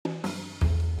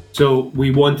So we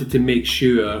wanted to make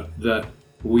sure that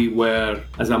we were,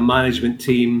 as a management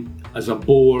team, as a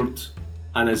board,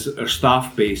 and as our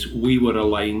staff base, we were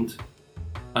aligned.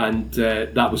 And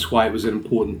that was why it was an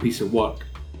important piece of work.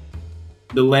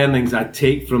 The learnings I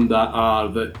take from that are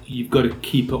that you've got to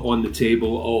keep it on the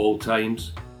table at all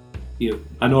times.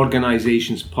 An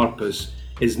organisation's purpose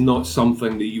is not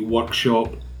something that you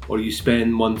workshop or you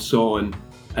spend months on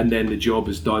and then the job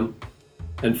is done.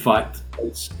 In fact,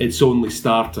 it's only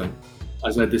starting.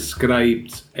 As I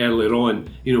described earlier on,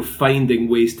 finding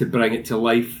ways to bring it to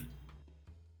life.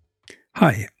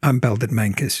 Hi, I'm Belden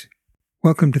Mankus.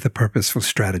 Welcome to The Purposeful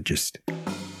Strategist, the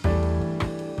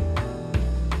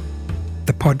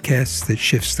podcast that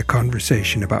shifts the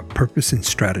conversation about purpose and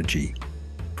strategy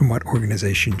from what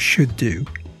organizations should do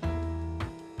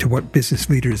to what business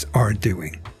leaders are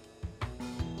doing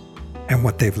and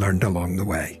what they've learned along the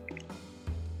way.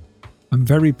 I'm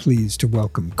very pleased to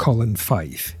welcome Colin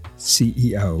Fyfe,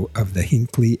 CEO of the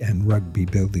Hinkley Rugby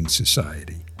Building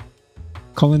Society.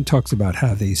 Colin talks about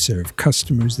how they serve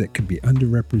customers that could be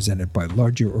underrepresented by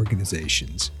larger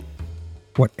organizations,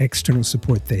 what external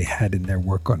support they had in their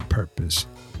work on purpose,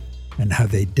 and how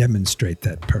they demonstrate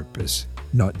that purpose,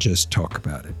 not just talk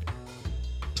about it.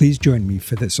 Please join me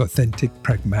for this authentic,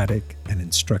 pragmatic, and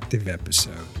instructive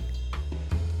episode.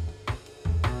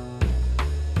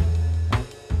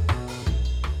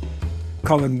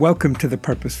 Colin, welcome to The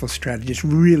Purposeful Strategist.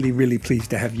 Really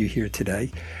pleased to have you here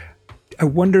today. I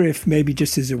wonder if maybe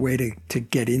just as a way to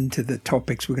get into the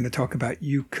topics we're going to talk about,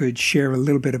 you could share a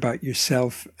little bit about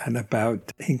yourself and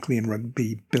about Hinkley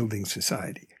Rugby Building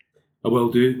Society. I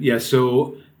will do. Yeah,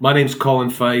 so my name's Colin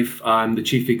Fyfe. I'm the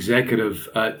Chief Executive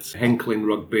at Hinkley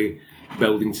Rugby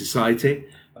Building Society,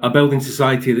 a building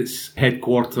society that's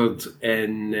headquartered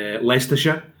in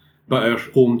Leicestershire, but our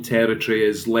home territory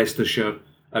is Leicestershire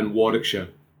and Warwickshire.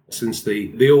 Since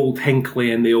the old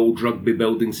Hinkley and the old Rugby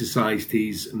Building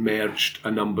Societies merged a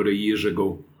number of years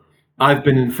ago. I've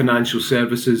been in financial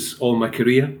services all my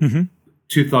career,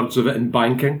 2/3 of it in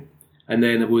banking, and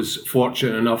then I was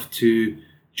fortunate enough to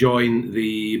join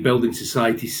the building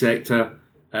society sector,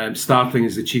 starting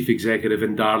as the Chief Executive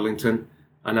in Darlington,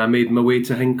 and I made my way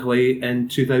to Hinkley in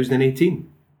 2018.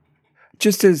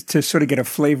 Just as to sort of get a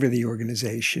flavour of the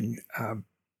organisation,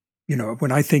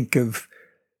 when I think of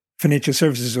financial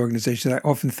services organizations, I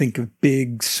often think of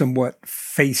big, somewhat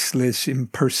faceless,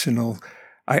 impersonal.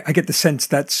 I get the sense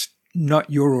that's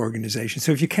not your organization.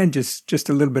 So if you can, just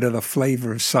a little bit of the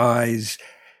flavor of size,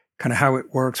 kind of how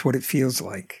it works, what it feels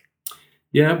like.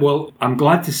 Yeah, well, I'm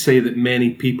glad to say that many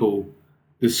people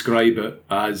describe it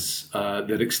as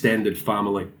their extended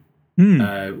family.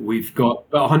 We've got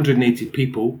about 180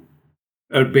 people.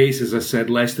 Our base, as I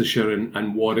said, Leicestershire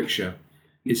and Warwickshire.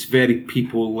 It's a very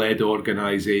people-led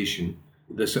organisation.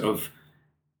 The sort of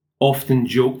often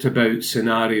joked about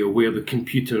scenario where the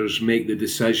computers make the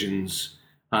decisions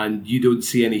and you don't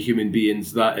see any human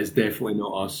beings, that is definitely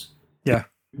not us. Yeah.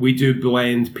 We do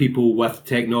blend people with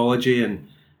technology and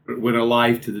we're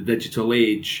alive to the digital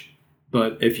age.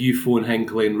 But if you phone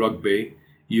Hinkley Rugby,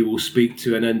 you will speak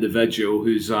to an individual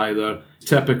who's either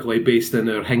typically based in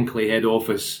our Hinkley head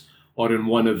office or in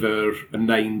one of our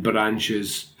 9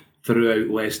 branches throughout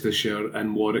Leicestershire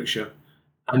and Warwickshire.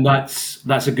 And that's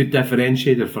a good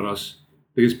differentiator for us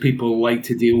because people like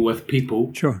to deal with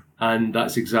people. Sure. And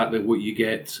that's exactly what you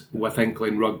get with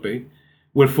Hinkley Rugby.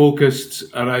 We're focused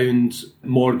around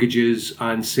mortgages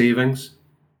and savings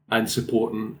and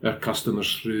supporting our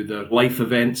customers through their life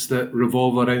events that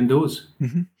revolve around those.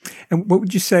 Mm-hmm. And what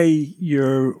would you say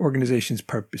your organisation's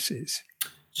purpose is?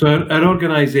 So our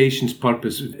organisation's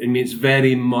purpose, it's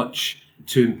very much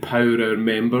to empower our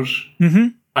members.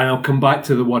 And I'll come back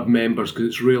to the word members because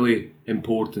it's really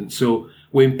important. So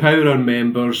we empower our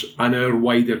members and our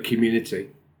wider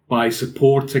community by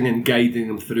supporting and guiding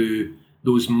them through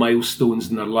those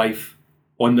milestones in their life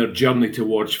on their journey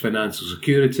towards financial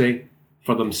security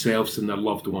for themselves and their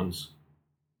loved ones.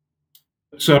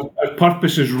 So our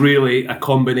purpose is really a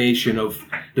combination of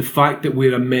the fact that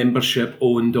we're a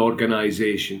membership-owned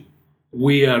organisation.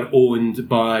 We are owned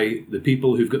by the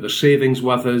people who've got their savings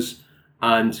with us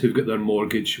and who've got their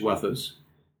mortgage with us.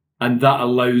 And that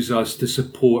allows us to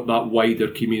support that wider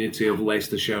community of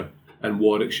Leicestershire and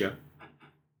Warwickshire.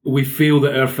 We feel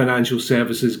that our financial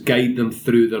services guide them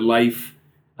through their life,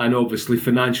 and obviously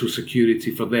financial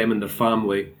security for them and their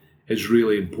family is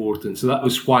really important. So that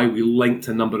was why we linked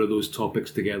a number of those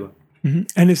topics together. Mm-hmm.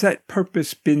 And has that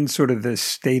purpose been sort of the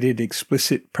stated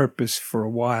explicit purpose for a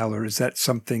while, or is that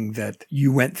something that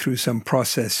you went through some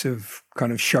process of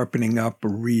kind of sharpening up or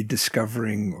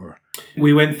rediscovering? Or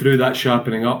we went through that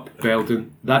sharpening up, Veldon.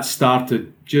 That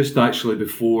started just actually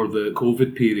before the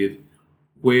COVID period,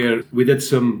 where we did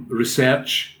some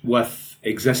research with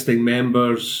existing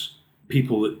members,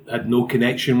 people that had no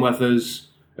connection with us,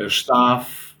 our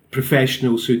staff,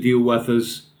 professionals who deal with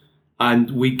us,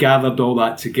 and we gathered all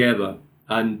that together.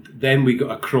 And then we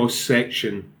got a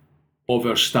cross-section of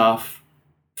our staff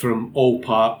from all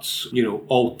parts,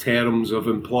 all terms of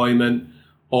employment,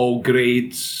 all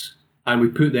grades, and we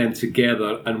put them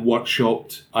together and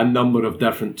workshopped a number of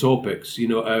different topics.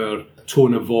 Our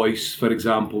tone of voice, for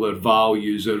example, our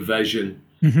values, our vision.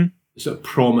 Mm-hmm. It's a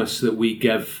promise that we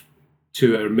give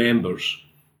to our members.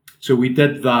 So we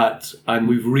did that, and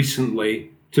we've recently,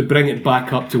 to bring it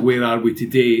back up to where are we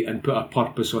today and put a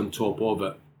purpose on top of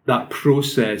it. That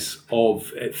process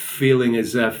of it feeling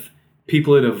as if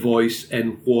people had a voice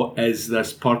in what is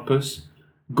this purpose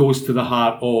goes to the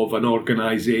heart of an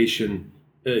organisation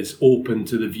that is open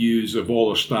to the views of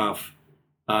all our staff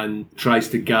and tries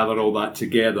to gather all that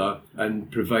together and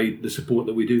provide the support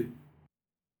that we do.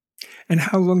 And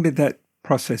how long did that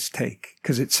process take?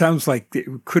 Because it sounds like it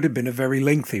could have been a very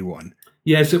lengthy one.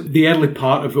 Yes, the early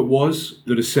part of it was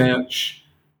the research,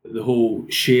 the whole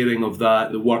sharing of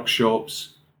that, the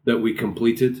workshops that we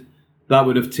completed. That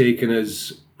would have taken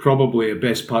us probably a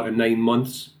best part of 9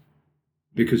 months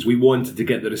because we wanted to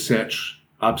get the research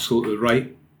absolutely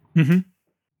right. Mm-hmm.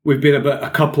 We've been about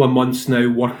a couple of months now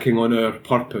working on our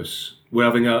purpose. We're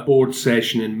having a board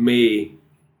session in May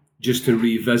just to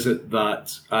revisit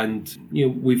that. And,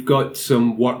 we've got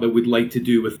some work that we'd like to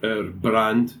do with our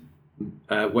brand,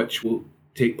 which will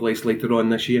take place later on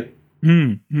this year.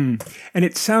 Mm-hmm. And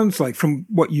it sounds like, from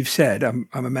what you've said, I'm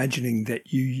imagining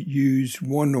that you use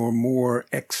one or more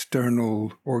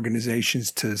external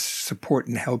organizations to support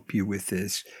and help you with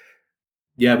this.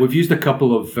 Yeah, we've used a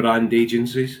couple of brand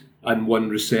agencies and one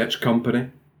research company.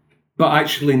 But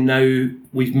actually now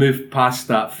we've moved past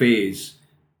that phase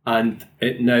and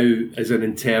it now is an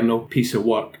internal piece of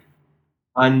work.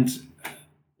 And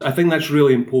I think that's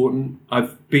really important.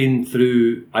 I've been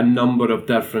through a number of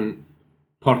different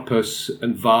purpose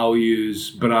and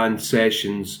values, brand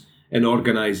sessions in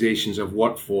organisations I've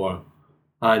worked for.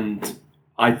 And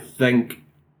I think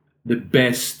the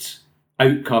best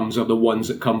outcomes are the ones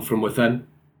that come from within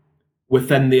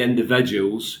the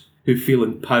individuals who feel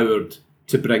empowered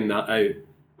to bring that out.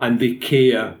 And they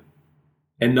care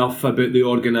enough about the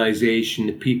organisation,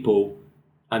 the people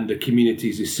and the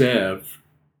communities they serve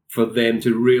for them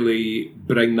to really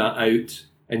bring that out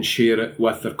and share it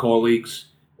with their colleagues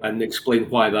and explain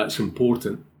why that's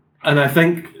important. And I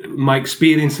think my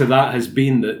experience of that has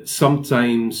been that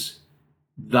sometimes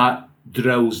that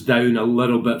drills down a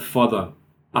little bit further.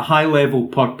 A high-level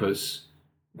purpose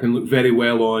can look very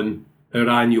well on our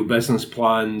annual business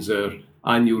plans, our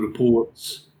annual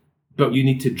reports, but you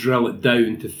need to drill it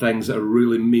down to things that are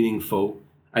really meaningful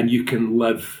and you can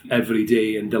live every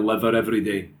day and deliver every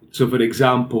day. So, for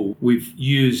example, we've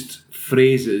used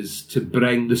phrases to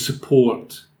bring the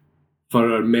support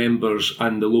for our members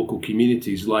and the local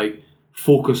communities, like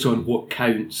focus on what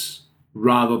counts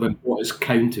rather than what is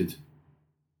counted.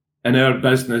 In our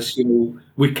business,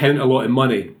 we count a lot of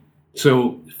money.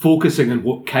 So focusing on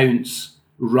what counts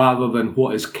rather than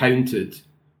what is counted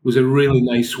was a really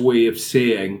nice way of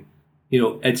saying,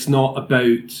 it's not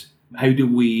about how do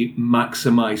we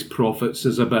maximise profits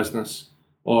as a business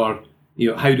or,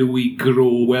 how do we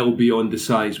grow well beyond the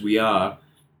size we are?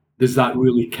 Does that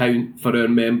really count for our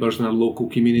members and our local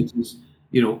communities?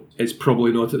 It's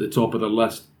probably not at the top of the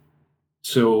list.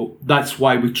 So that's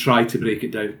why we try to break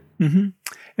it down. Mm-hmm.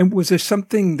 And was there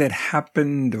something that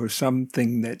happened or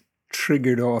something that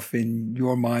triggered off in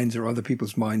your minds or other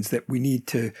people's minds that we need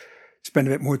to spend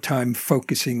a bit more time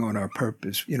focusing on our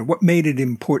purpose? What made it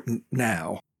important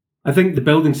now? I think the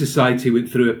Building Society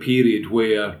went through a period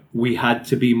where we had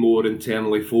to be more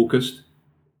internally focused.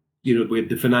 We had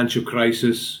the financial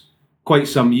crisis quite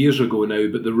some years ago now,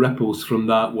 but the ripples from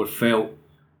that were felt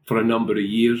for a number of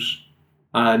years.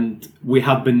 And we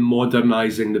have been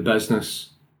modernising the business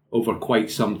over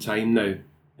quite some time now,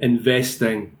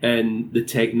 investing in the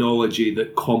technology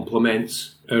that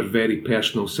complements our very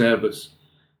personal service.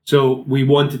 So we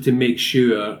wanted to make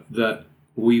sure that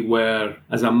we were,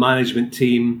 as a management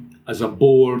team, as a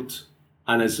board,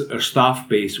 and as our staff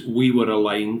base, we were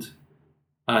aligned.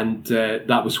 And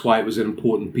that was why it was an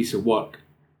important piece of work.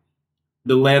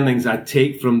 The learnings I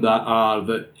take from that are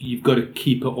that you've got to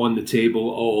keep it on the table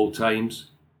at all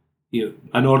times.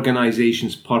 An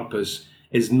organisation's purpose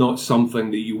is not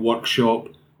something that you workshop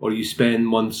or you spend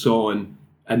months on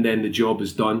and then the job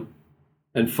is done.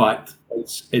 In fact,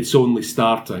 it's only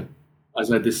starting.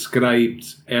 As I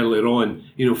described earlier on,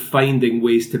 finding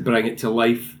ways to bring it to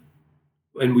life.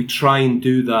 And we try and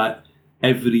do that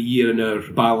every year in our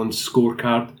balanced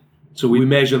scorecard. So we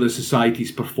measure the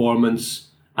society's performance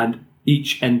and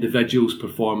each individual's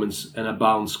performance in a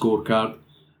balanced scorecard.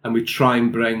 And we try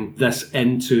and bring this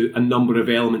into a number of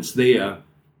elements there,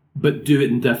 but do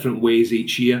it in different ways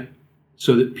each year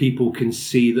so that people can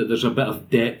see that there's a bit of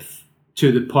depth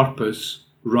to the purpose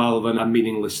rather than a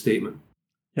meaningless statement.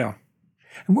 Yeah.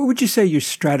 And what would you say your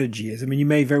strategy is? I mean, you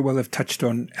may very well have touched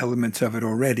on elements of it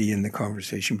already in the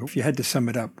conversation, but if you had to sum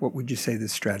it up, what would you say the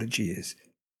strategy is?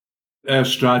 Our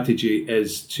strategy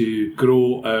is to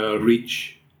grow our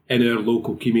reach in our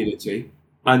local community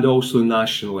and also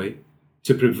nationally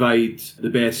to provide the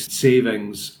best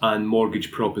savings and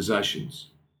mortgage propositions.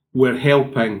 We're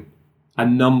helping a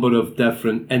number of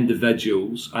different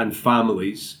individuals and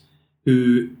families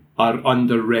who are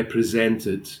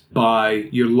underrepresented by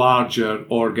your larger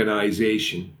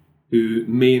organisation, who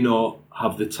may not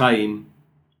have the time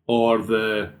or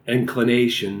the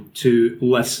inclination to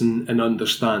listen and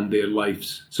understand their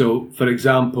lives. So, for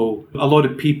example, a lot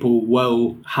of people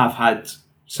will have had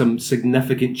some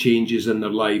significant changes in their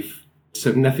life,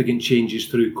 significant changes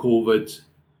through COVID.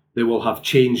 They will have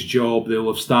changed job, they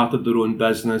will have started their own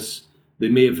business, they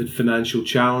may have had financial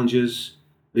challenges,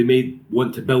 they may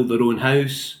want to build their own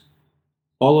house.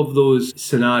 All of those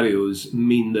scenarios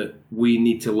mean that we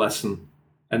need to listen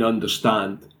and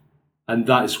understand. And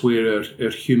that's where our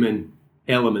human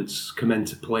elements come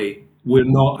into play. We're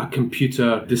not a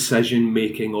computer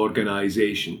decision-making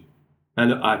organisation.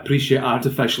 And I appreciate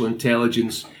artificial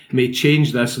intelligence may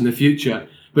change this in the future,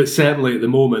 but certainly at the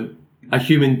moment, a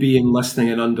human being listening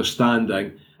and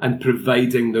understanding and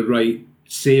providing the right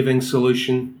saving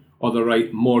solution or the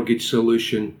right mortgage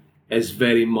solution is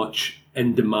very much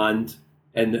in demand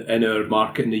in our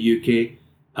market in the UK,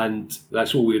 and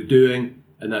that's what we're doing,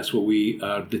 and that's what we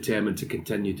are determined to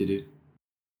continue to do.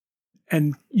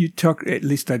 And you talk, at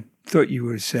least I thought you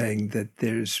were saying that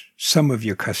there's some of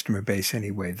your customer base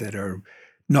anyway that are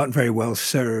not very well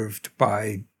served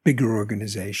by bigger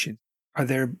organizations. Are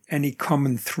there any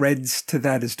common threads to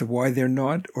that as to why they're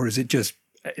not, or is it just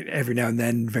every now and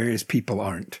then various people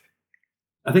aren't?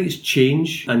 I think it's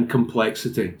change and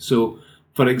complexity. So,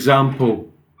 for example,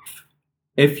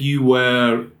 if you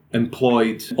were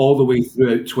employed all the way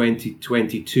throughout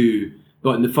 2022,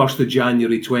 but on the 1st of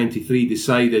January 23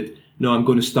 decided, no, I'm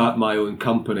going to start my own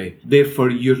company. Therefore,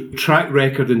 your track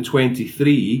record in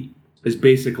 23 is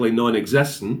basically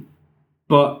non-existent.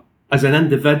 But as an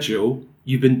individual,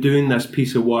 you've been doing this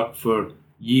piece of work for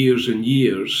years and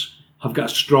years, have got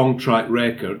a strong track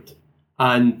record,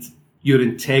 and your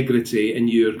integrity and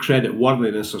your credit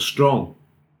worthiness are strong.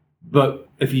 But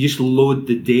if you just load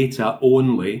the data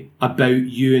only about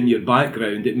you and your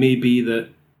background, it may be that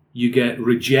you get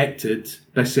rejected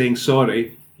by saying,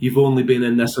 sorry, you've only been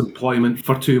in this employment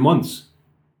for 2 months.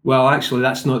 Well, actually,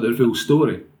 that's not the full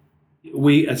story.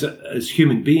 We, as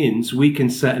human beings, we can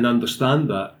sit and understand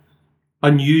that.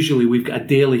 Unusually, we've got a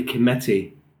daily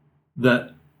committee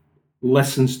that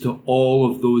listens to all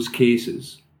of those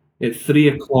cases. At 3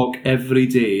 o'clock every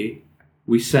day,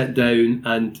 we sit down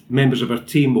and members of our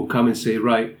team will come and say,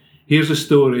 right, here's a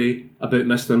story about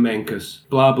Mr. Menkes,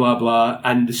 blah, blah, blah.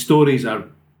 And the stories are,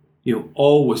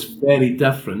 always very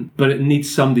different, but it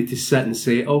needs somebody to sit and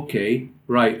say, okay,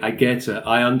 right, I get it.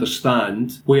 I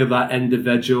understand where that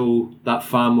individual, that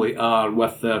family are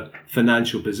with their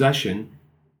financial position.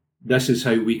 This is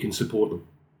how we can support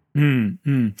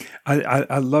them.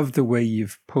 I love the way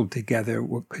you've pulled together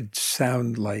what could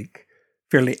sound like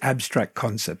fairly abstract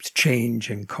concepts, change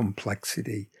and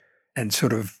complexity, and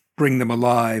sort of bring them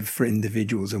alive for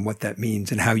individuals and what that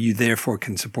means and how you therefore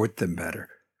can support them better.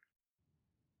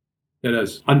 It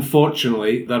is.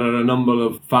 Unfortunately, there are a number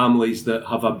of families that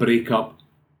have a breakup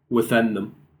within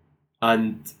them,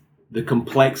 and the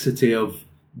complexity of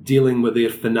dealing with their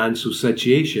financial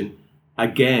situation,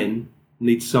 again,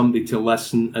 needs somebody to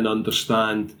listen and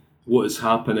understand what is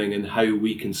happening and how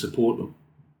we can support them.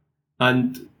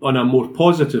 And on a more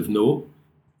positive note,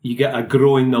 you get a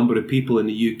growing number of people in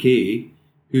the UK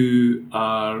who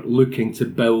are looking to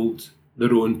build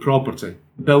their own property,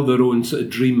 build their own sort of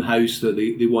dream house that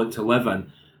they want to live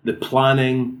in. The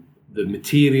planning, the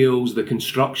materials, the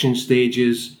construction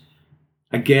stages,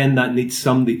 again, that needs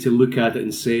somebody to look at it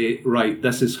and say, right,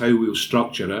 this is how we'll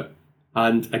structure it.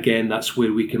 And again, that's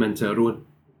where we come into our own.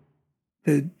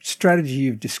 The strategy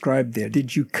you've described there,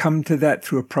 did you come to that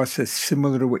through a process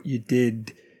similar to what you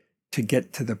did to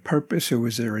get to the purpose, or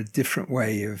was there a different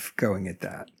way of going at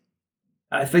that?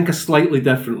 I think a slightly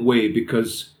different way,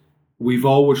 because we've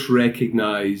always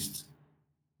recognised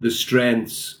the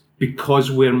strengths. Because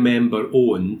we're member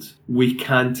owned, we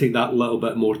can take that little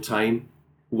bit more time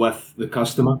with the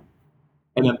customer.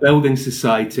 In a building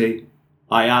society,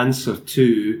 I answer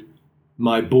to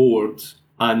my board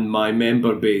and my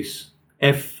member base.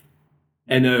 If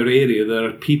in our area there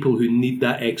are people who need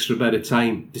that extra bit of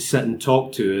time to sit and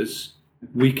talk to us,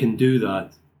 we can do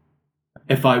that.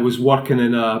 If I was working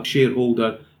in a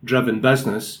shareholder-driven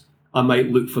business, I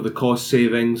might look for the cost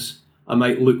savings. I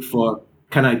might look for,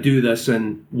 can I do this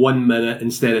in 1 minute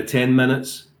instead of 10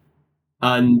 minutes?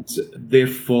 And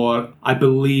therefore, I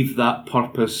believe that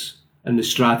purpose and the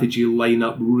strategy line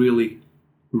up really,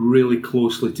 really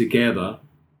closely together.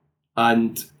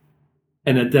 And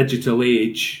in a digital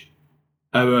age,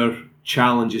 our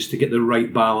challenge is to get the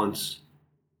right balance,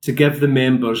 to give the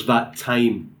members that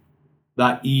time,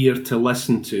 that ear to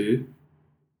listen to,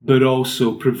 but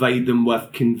also provide them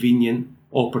with convenient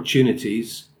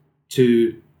opportunities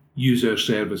to use our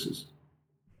services.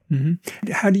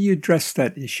 Mm-hmm. How do you address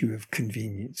that issue of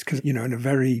convenience? Because, in a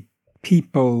very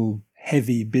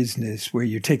people-heavy business where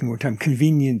you're taking more time,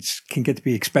 convenience can get to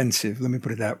be expensive. Let me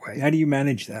put it that way. How do you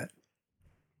manage that?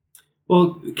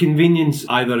 Well, convenience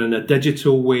either in a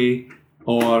digital way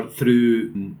or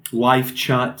through live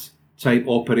chat type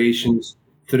operations,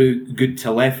 through good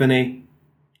telephony,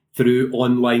 through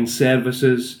online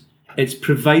services. It's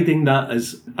providing that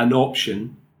as an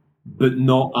option, but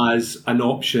not as an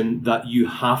option that you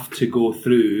have to go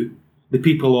through. The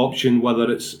people option, whether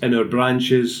it's in our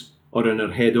branches or in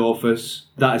our head office,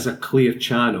 that is a clear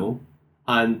channel.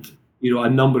 And, a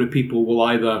number of people will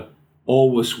either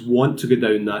always want to go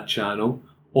down that channel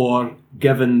or,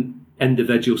 given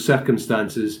individual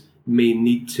circumstances, may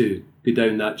need to go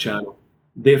down that channel.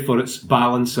 Therefore, it's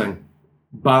balancing,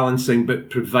 but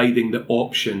providing the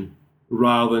option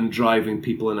rather than driving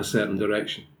people in a certain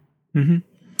direction. Mm-hmm.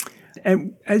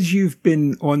 And as you've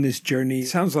been on this journey, it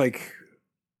sounds like,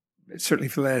 certainly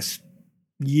for the last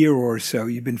year or so,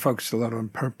 you've been focused a lot on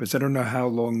purpose. I don't know how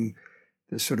long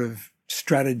the sort of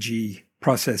strategy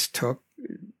process took.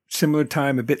 Similar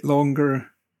time, a bit longer?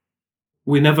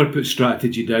 We never put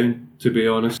strategy down, to be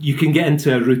honest. You can get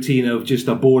into a routine of just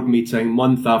a board meeting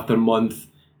month after month.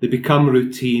 They become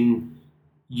routine.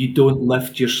 You don't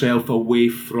lift yourself away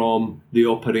from the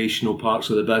operational parts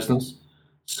of the business.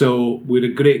 So we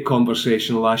had a great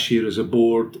conversation last year as a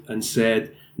board and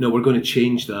said, no, we're going to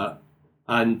change that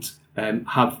and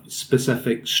have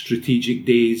specific strategic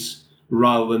days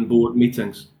rather than board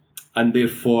meetings. And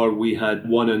therefore we had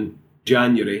one in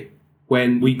January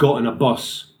when we got in a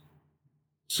bus.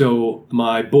 So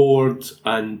my board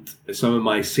and some of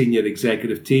my senior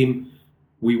executive team,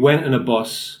 we went in a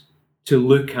bus to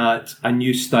look at a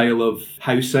new style of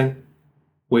housing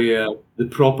where the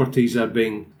properties are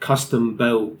being custom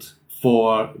built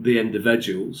for the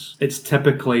individuals. It's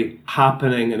typically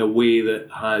happening in a way that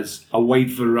has a wide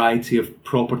variety of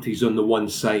properties on the one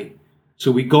site.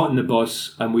 So we got in the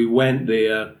bus and we went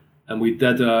there and we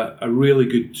did a really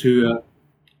good tour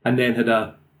and then had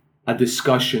a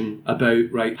discussion about,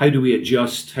 right, how do we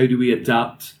adjust, how do we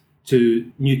adapt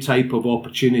to new type of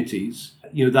opportunities?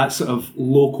 That sort of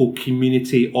local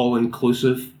community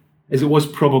all-inclusive, as it was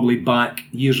probably back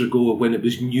years ago when it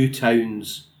was new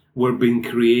towns were being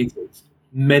created.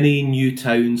 Many new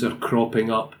towns are cropping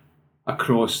up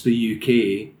across the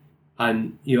UK,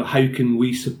 and how can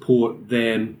we support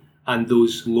them and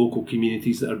those local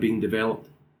communities that are being developed?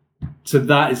 So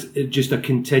that is just a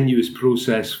continuous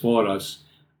process for us,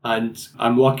 and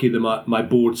I'm lucky that my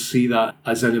board see that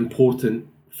as an important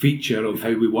feature of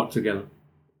how we work together.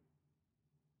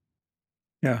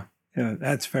 Yeah,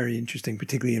 that's very interesting,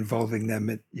 particularly involving them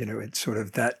at, it's sort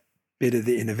of that bit of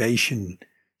the innovation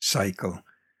cycle.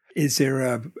 Is there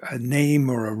a name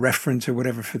or a reference or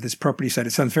whatever for this property site?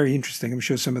 It sounds very interesting. I'm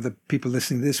sure some of the people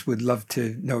listening to this would love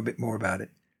to know a bit more about it.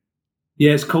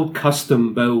 Yeah, it's called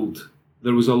Custom Build.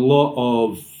 There was a lot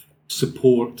of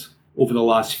support over the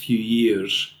last few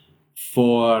years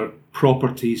for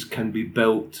properties can be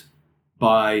built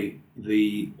by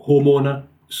the homeowner,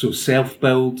 so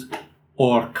self-build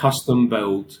or custom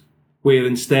build, where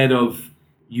instead of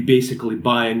you basically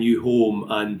buy a new home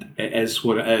and it is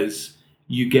what it is,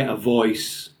 you get a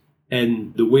voice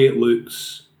in the way it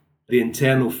looks, the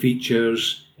internal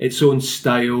features, its own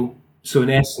style. So in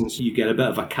essence, you get a bit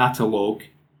of a catalogue,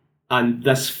 and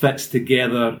this fits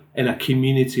together in a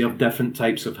community of different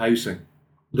types of housing.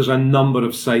 There's a number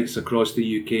of sites across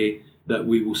the UK that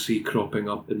we will see cropping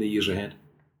up in the years ahead.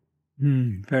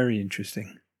 Very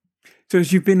interesting. So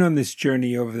as you've been on this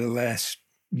journey over the last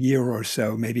year or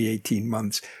so, maybe 18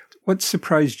 months, what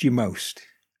surprised you most?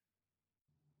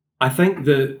 I think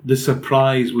the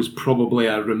surprise was probably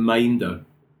a reminder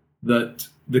that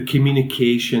the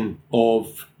communication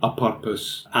of a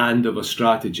purpose and of a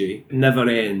strategy never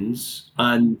ends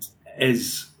and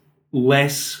is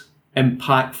less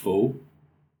impactful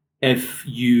if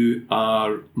you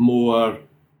are more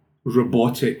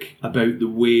robotic about the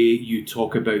way you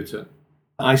talk about it.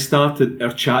 I started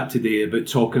our chat today about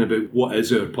talking about what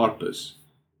is our purpose.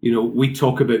 We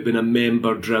talk about being a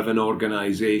member-driven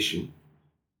organisation,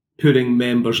 putting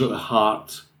members at the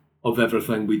heart of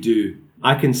everything we do.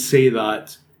 I can say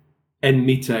that in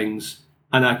meetings,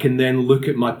 and I can then look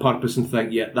at my purpose and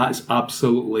think, yeah, that's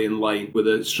absolutely in line with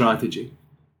the strategy.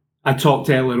 I talked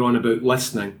earlier on about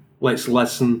listening. Let's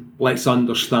listen, let's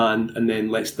understand, and then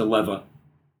let's deliver.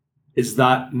 Is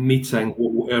that meeting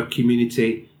what our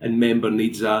community and member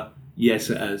needs are? Yes,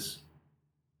 it is.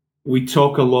 We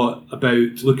talk a lot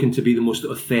about looking to be the most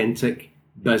authentic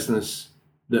business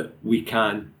that we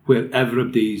can, where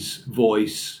everybody's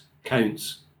voice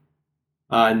counts.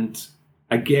 And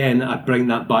again, I bring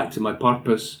that back to my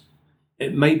purpose.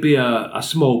 It might be a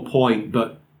small point,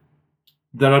 but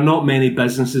there are not many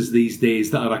businesses these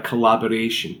days that are a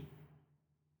collaboration.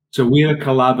 So we're a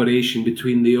collaboration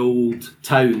between the old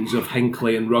towns of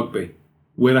Hinkley and Rugby.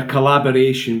 We're a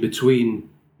collaboration between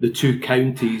the two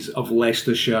counties of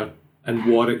Leicestershire and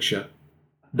Warwickshire.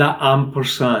 That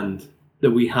ampersand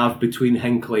that we have between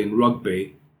Hinkley and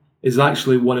Rugby is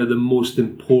actually one of the most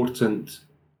important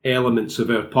elements of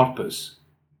our purpose,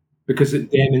 because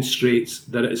it demonstrates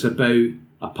that it's about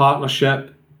a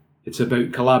partnership, it's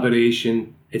about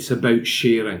collaboration, it's about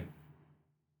sharing.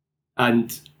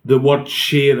 And the word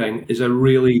sharing is a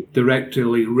really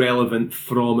directly relevant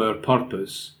from our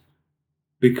purpose,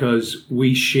 because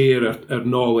we share our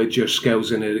knowledge, our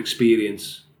skills and our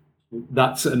experience.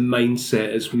 That's a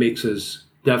mindset that makes us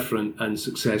different and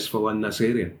successful in this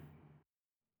area.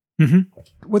 Mm-hmm.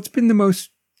 What's been the most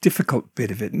difficult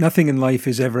bit of it? Nothing in life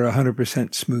is ever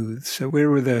 100% smooth. So where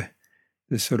were the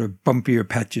sort of bumpier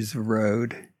patches of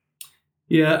road?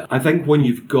 Yeah, I think when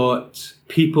you've got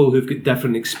people who've got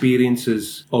different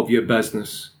experiences of your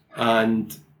business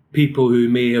and people who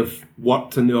may have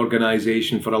worked in the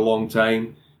organisation for a long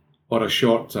time or a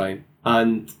short time,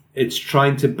 and it's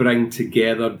trying to bring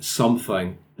together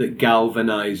something that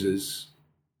galvanises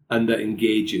and that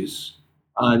engages.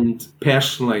 And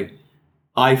personally,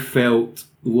 I felt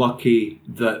lucky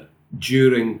that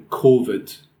during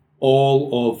COVID,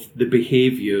 all of the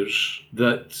behaviours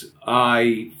that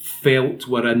I felt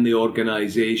were in the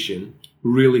organisation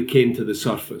really came to the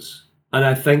surface. And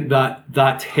I think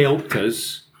that helped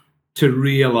us to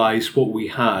realise what we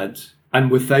had.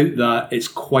 And without that, it's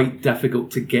quite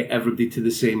difficult to get everybody to the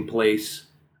same place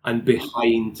and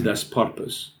behind this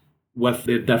purpose with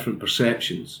their different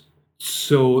perceptions.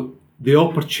 So the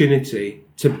opportunity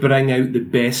to bring out the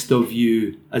best of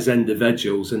you as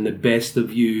individuals and the best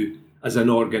of you as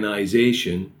an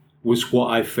organisation was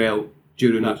what I felt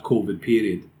during that COVID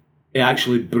period. It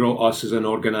actually brought us as an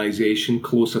organisation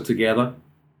closer together.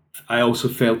 I also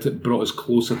felt it brought us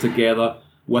closer together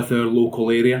with our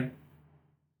local area.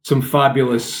 Some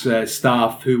fabulous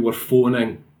staff who were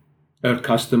phoning our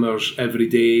customers every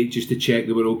day just to check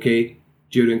they were okay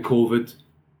during COVID.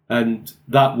 And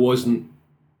that wasn't,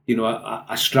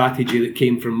 a strategy that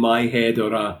came from my head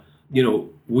or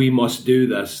we must do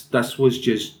this. This was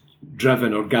just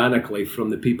driven organically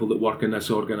from the people that work in this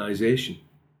organisation.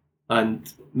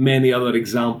 And many other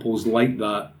examples like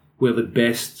that where the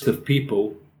best of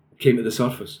people came to the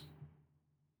surface.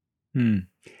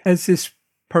 As this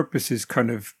purpose has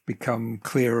kind of become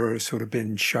clearer, sort of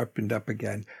been sharpened up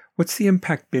again, what's the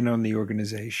impact been on the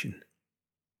organisation?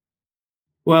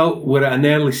 Well, we're at an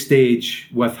early stage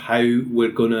with how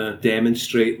we're going to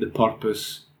demonstrate the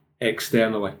purpose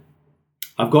externally.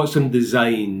 I've got some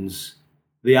designs,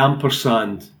 the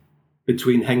ampersand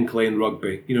between Hinkley and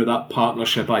Rugby, that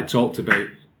partnership I talked about,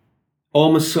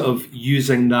 almost sort of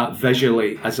using that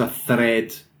visually as a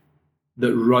thread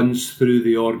that runs through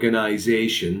the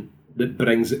organisation that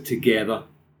brings it together.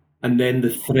 And then the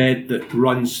thread that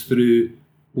runs through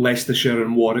Leicestershire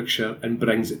and Warwickshire and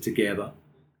brings it together.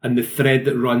 And the thread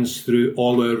that runs through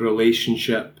all our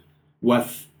relationship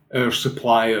with our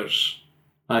suppliers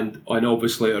and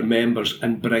obviously our members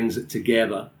and brings it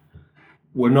together.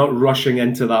 We're not rushing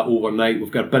into that overnight. We've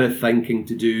got a bit of thinking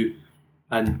to do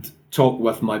and talk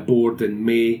with my board in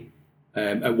May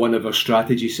at one of our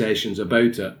strategy sessions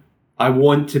about it. I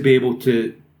want to be able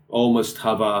to almost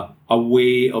have a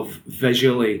way of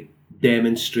visually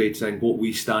demonstrating what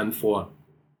we stand for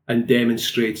and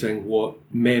demonstrating what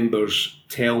members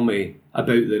tell me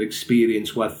about their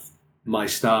experience with my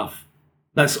staff.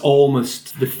 That's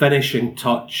almost the finishing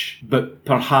touch, but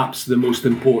perhaps the most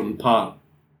important part,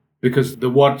 because the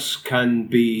words can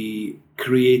be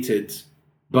created,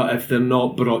 but if they're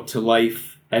not brought to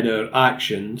life in our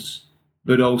actions,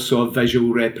 but also a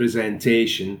visual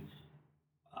representation,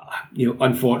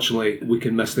 unfortunately, we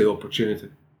can miss the opportunity.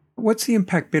 What's the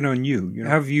impact been on you?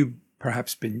 Have you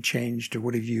perhaps been changed, or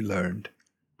what have you learned?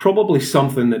 Probably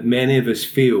something that many of us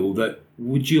feel, that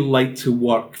would you like to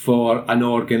work for an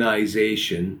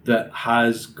organisation that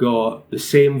has got the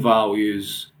same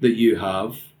values that you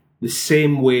have, the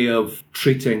same way of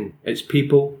treating its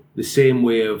people, the same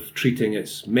way of treating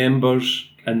its members,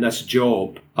 and this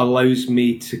job allows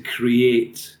me to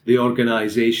create the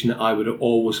organisation that I would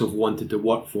always have wanted to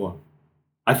work for.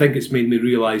 I think it's made me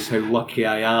realise how lucky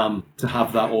I am to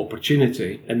have that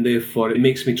opportunity, and therefore it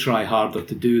makes me try harder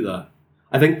to do that.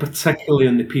 I think particularly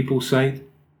on the people side,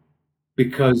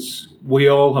 because we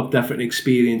all have different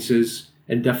experiences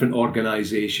in different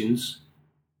organisations,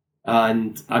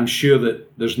 and I'm sure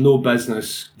that there's no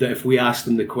business that if we ask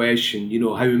them the question,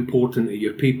 how important are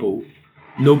your people,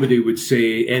 nobody would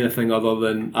say anything other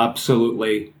than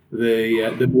absolutely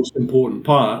the most important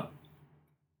part.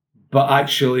 But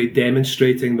actually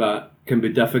demonstrating that can be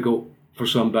difficult for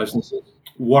some businesses.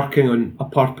 Working on a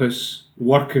purpose,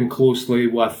 working closely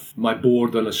with my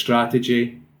board on a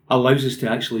strategy allows us to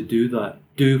actually do that.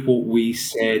 Do what we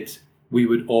said we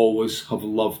would always have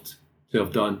loved to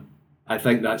have done. I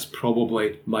think that's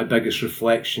probably my biggest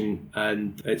reflection,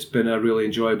 and it's been a really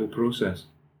enjoyable process.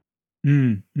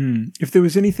 If there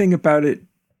was anything about it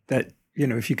that,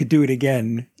 if you could do it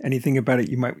again, anything about it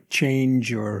you might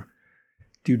change or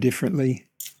do differently?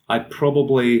 I'd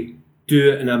probably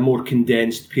do it in a more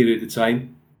condensed period of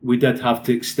time. We did have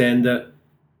to extend it.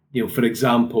 For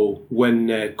example, when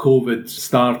COVID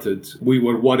started, we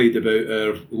were worried about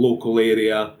our local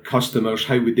area customers,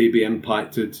 how would they be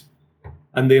impacted?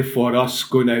 And therefore us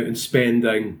going out and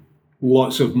spending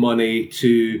lots of money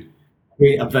to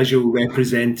create a visual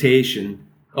representation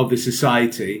of the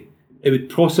society, it would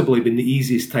possibly have been the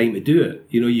easiest time to do it.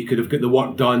 You could have got the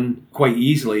work done quite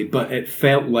easily, but it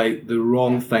felt like the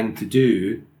wrong thing to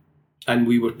do, and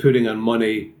we were putting our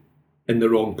money in the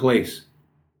wrong place.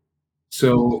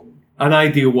 So, an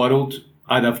ideal world,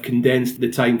 I'd have condensed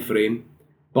the time frame,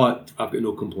 but I've got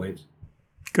no complaints.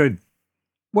 Good.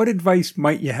 What advice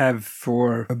might you have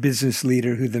for a business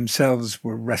leader who themselves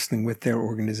were wrestling with their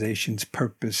organization's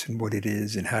purpose and what it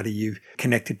is, and how do you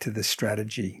connect it to the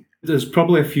strategy? There's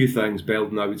probably a few things,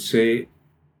 Belden, I would say.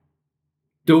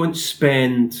 Don't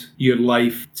spend your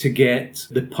life to get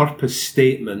the purpose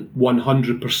statement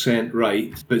 100%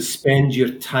 right, but spend your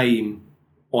time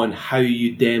on how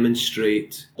you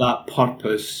demonstrate that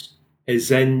purpose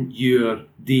is in your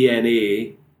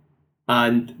DNA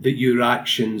and that your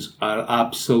actions are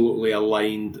absolutely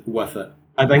aligned with it.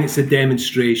 I think it's the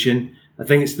demonstration. I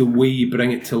think it's the way you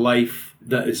bring it to life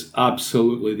that is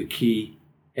absolutely the key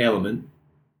element.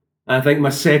 And I think my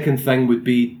second thing would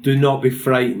be, do not be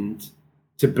frightened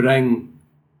to bring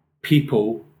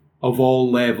people of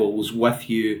all levels with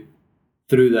you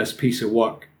through this piece of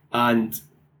work, and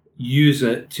use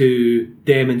it to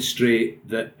demonstrate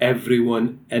that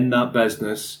everyone in that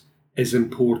business is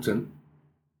important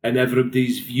and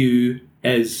everybody's view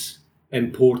is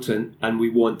important, and we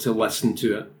want to listen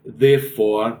to it.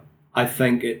 Therefore, I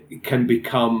think it can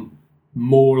become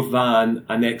more than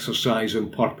an exercise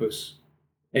on purpose.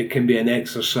 It can be an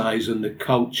exercise on the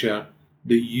culture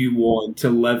that you want to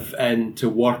live in, to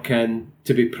work in,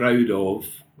 to be proud of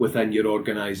within your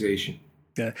organisation.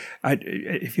 Yeah,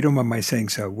 if you don't mind my saying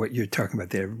so, what you're talking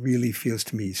about there really feels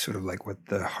to me sort of like what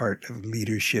the heart of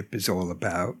leadership is all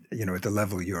about, at the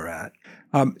level you're at.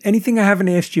 Anything I haven't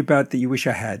asked you about that you wish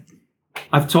I had?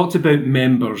 I've talked about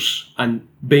members, and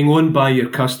being owned by your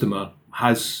customer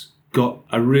has got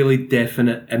a really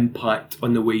definite impact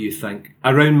on the way you think.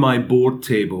 Around my board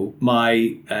table,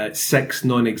 my 6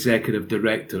 non-executive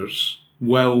directors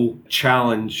will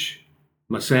challenge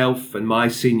myself and my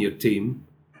senior team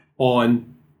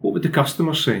on what would the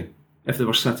customer say if they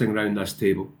were sitting around this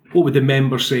table? What would the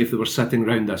members say if they were sitting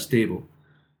around this table?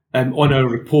 On our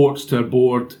reports to our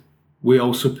board, we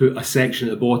also put a section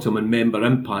at the bottom on member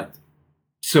impact.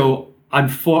 So I'm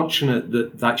fortunate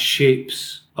that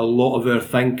shapes a lot of our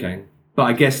thinking. But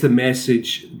I guess the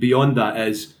message beyond that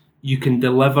is you can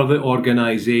deliver the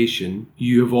organisation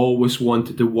you have always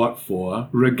wanted to work for,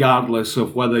 regardless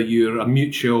of whether you're a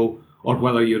mutual or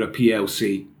whether you're a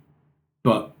PLC.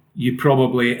 But you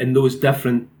probably, in those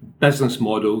different business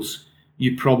models,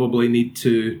 you probably need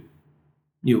to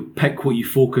pick what you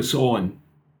focus on,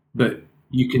 but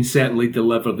you can certainly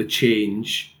deliver the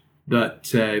change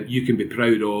that you can be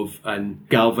proud of and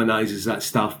galvanises that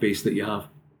staff base that you have.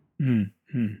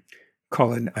 Mm-hmm.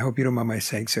 Colin, I hope you don't mind my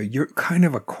saying so. You're kind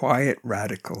of a quiet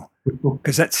radical,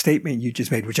 because that statement you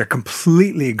just made, which I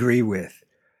completely agree with,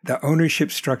 the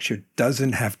ownership structure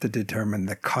doesn't have to determine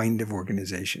the kind of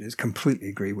organization, is completely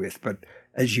agree with. But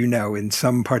as you know, in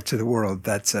some parts of the world,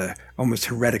 that's a almost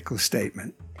heretical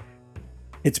statement.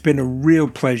 It's been a real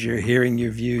pleasure hearing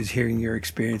your views, hearing your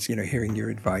experience, hearing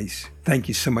your advice. Thank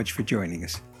you so much for joining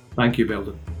us. Thank you,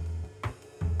 Belden.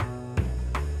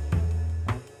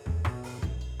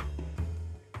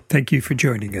 Thank you for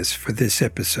joining us for this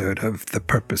episode of The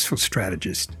Purposeful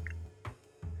Strategist.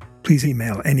 Please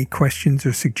email any questions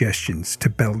or suggestions to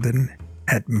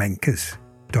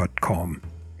belden@menkes.com.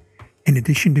 In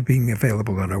addition to being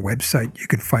available on our website, you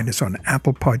can find us on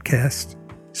Apple Podcasts,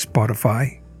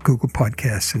 Spotify, Google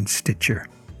Podcasts, and Stitcher.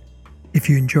 If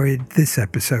you enjoyed this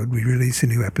episode, we release a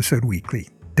new episode weekly.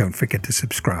 Don't forget to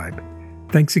subscribe.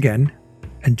 Thanks again,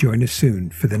 and join us soon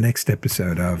for the next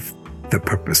episode of The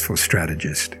Purposeful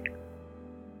Strategist.